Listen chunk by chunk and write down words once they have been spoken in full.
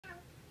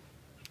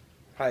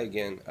Hi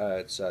again,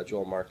 it's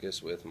Joel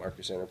Marcus with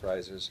Marcus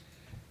Enterprises.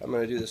 I'm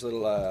going to do this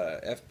little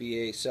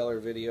FBA seller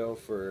video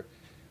for.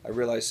 I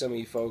realize some of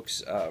you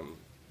folks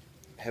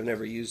have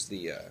never used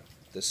the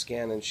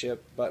scan and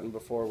ship button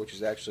before, which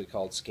is actually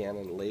called scan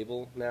and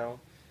label now.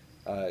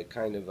 It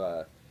kind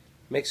of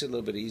makes it a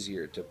little bit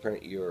easier to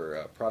print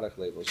your product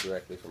labels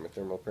directly from a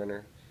thermal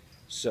printer.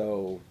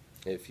 So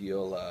if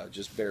you'll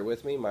just bear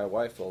with me, my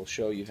wife will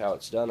show you how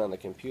it's done on the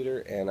computer,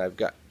 and I've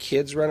got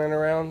kids running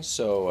around,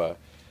 so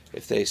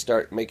if they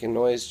start making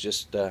noise,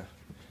 just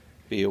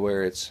be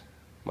aware it's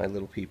my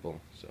little people.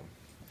 So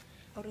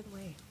Out of the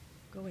way.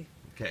 Go away.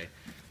 okay.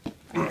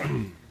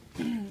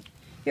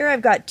 Here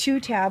I've got two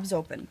tabs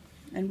open,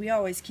 and we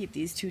always keep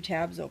these two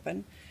tabs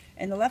open.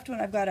 And the left one,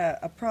 I've got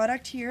a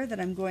product here that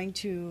I'm going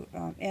to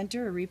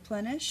enter or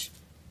replenish.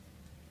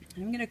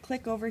 And I'm going to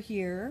click over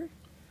here.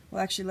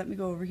 Well, actually, let me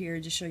go over here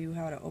and just show you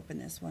how to open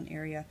this one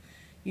area.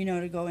 You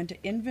know, to go into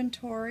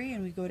inventory,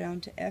 and we go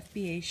down to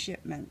FBA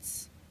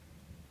shipments.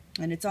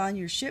 And it's on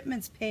your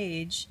shipments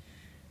page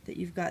that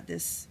you've got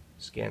this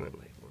Scan and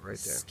label right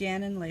there.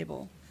 scan and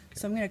label. Okay.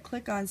 So I'm going to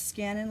click on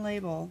scan and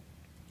label,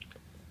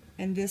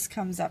 and this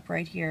comes up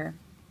right here.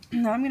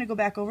 Now I'm going to go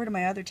back over to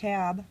my other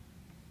tab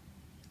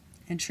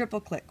and triple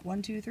click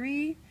 1 2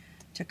 3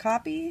 to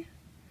copy.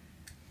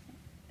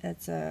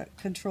 That's a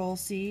Control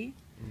C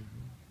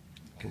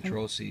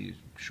Control C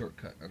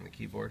shortcut on the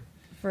keyboard.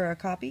 for a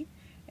copy,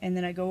 and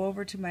then I go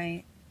over to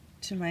my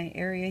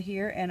area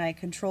here, and I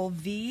Control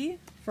V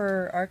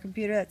for our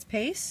computer. That's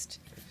paste,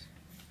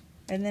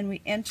 and then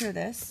we enter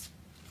this.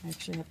 I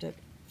actually have to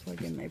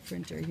plug in my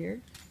printer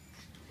here.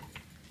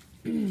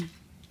 Be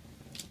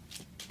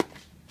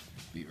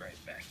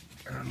right back.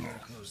 I'm going to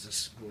close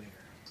this later.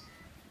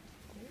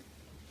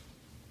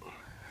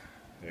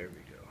 There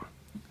we go.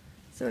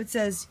 So it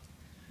says,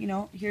 you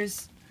know,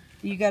 here's,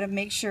 you got to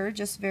make sure,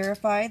 just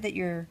verify that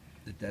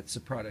That's the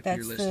product that's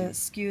you're the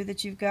listing. SKU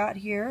that you've got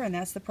here, and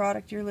that's the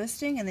product you're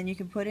listing, and then you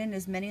can put in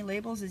as many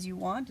labels as you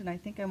want, and I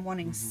think I'm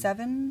wanting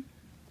 7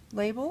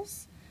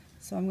 labels,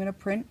 so I'm going to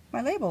print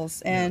my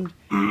labels. And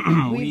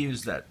We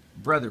use that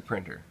Brother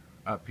printer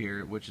up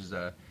here, which is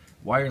a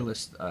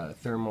wireless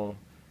thermal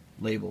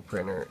label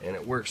printer, and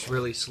it works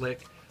really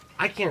slick.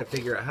 I can't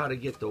figure out how to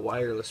get the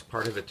wireless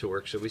part of it to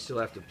work, so we still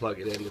have to plug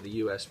it into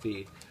the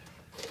USB.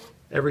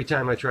 Every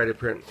time I try to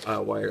print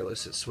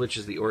wireless, it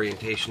switches the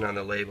orientation on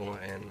the label,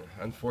 and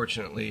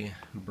unfortunately,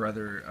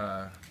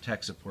 Brother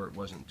tech support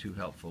wasn't too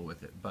helpful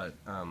with it, but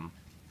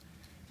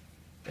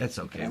it's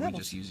okay. We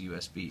just use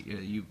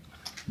USB.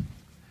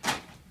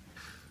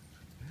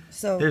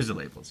 so There's the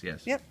labels,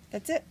 yes. yep,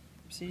 that's it.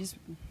 So you just,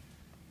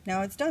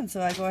 now it's done.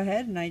 So I go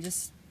ahead and I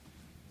just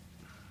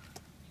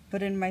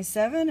put in my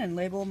 7 and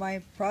label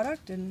my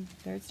product, and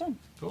there it's done.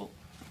 Cool.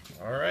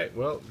 All right.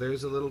 Well,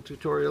 there's a little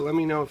tutorial. Let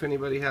me know if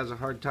anybody has a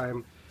hard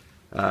time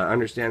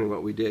understanding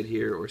what we did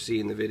here or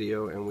seeing the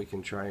video, and we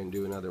can try and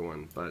do another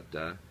one. But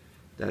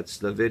that's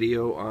the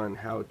video on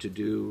how to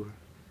do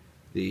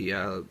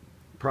the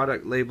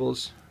product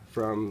labels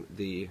from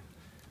the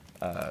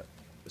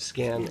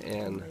scan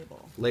and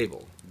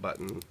label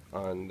button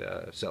on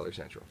Seller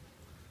Central.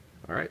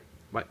 All right.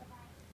 Bye.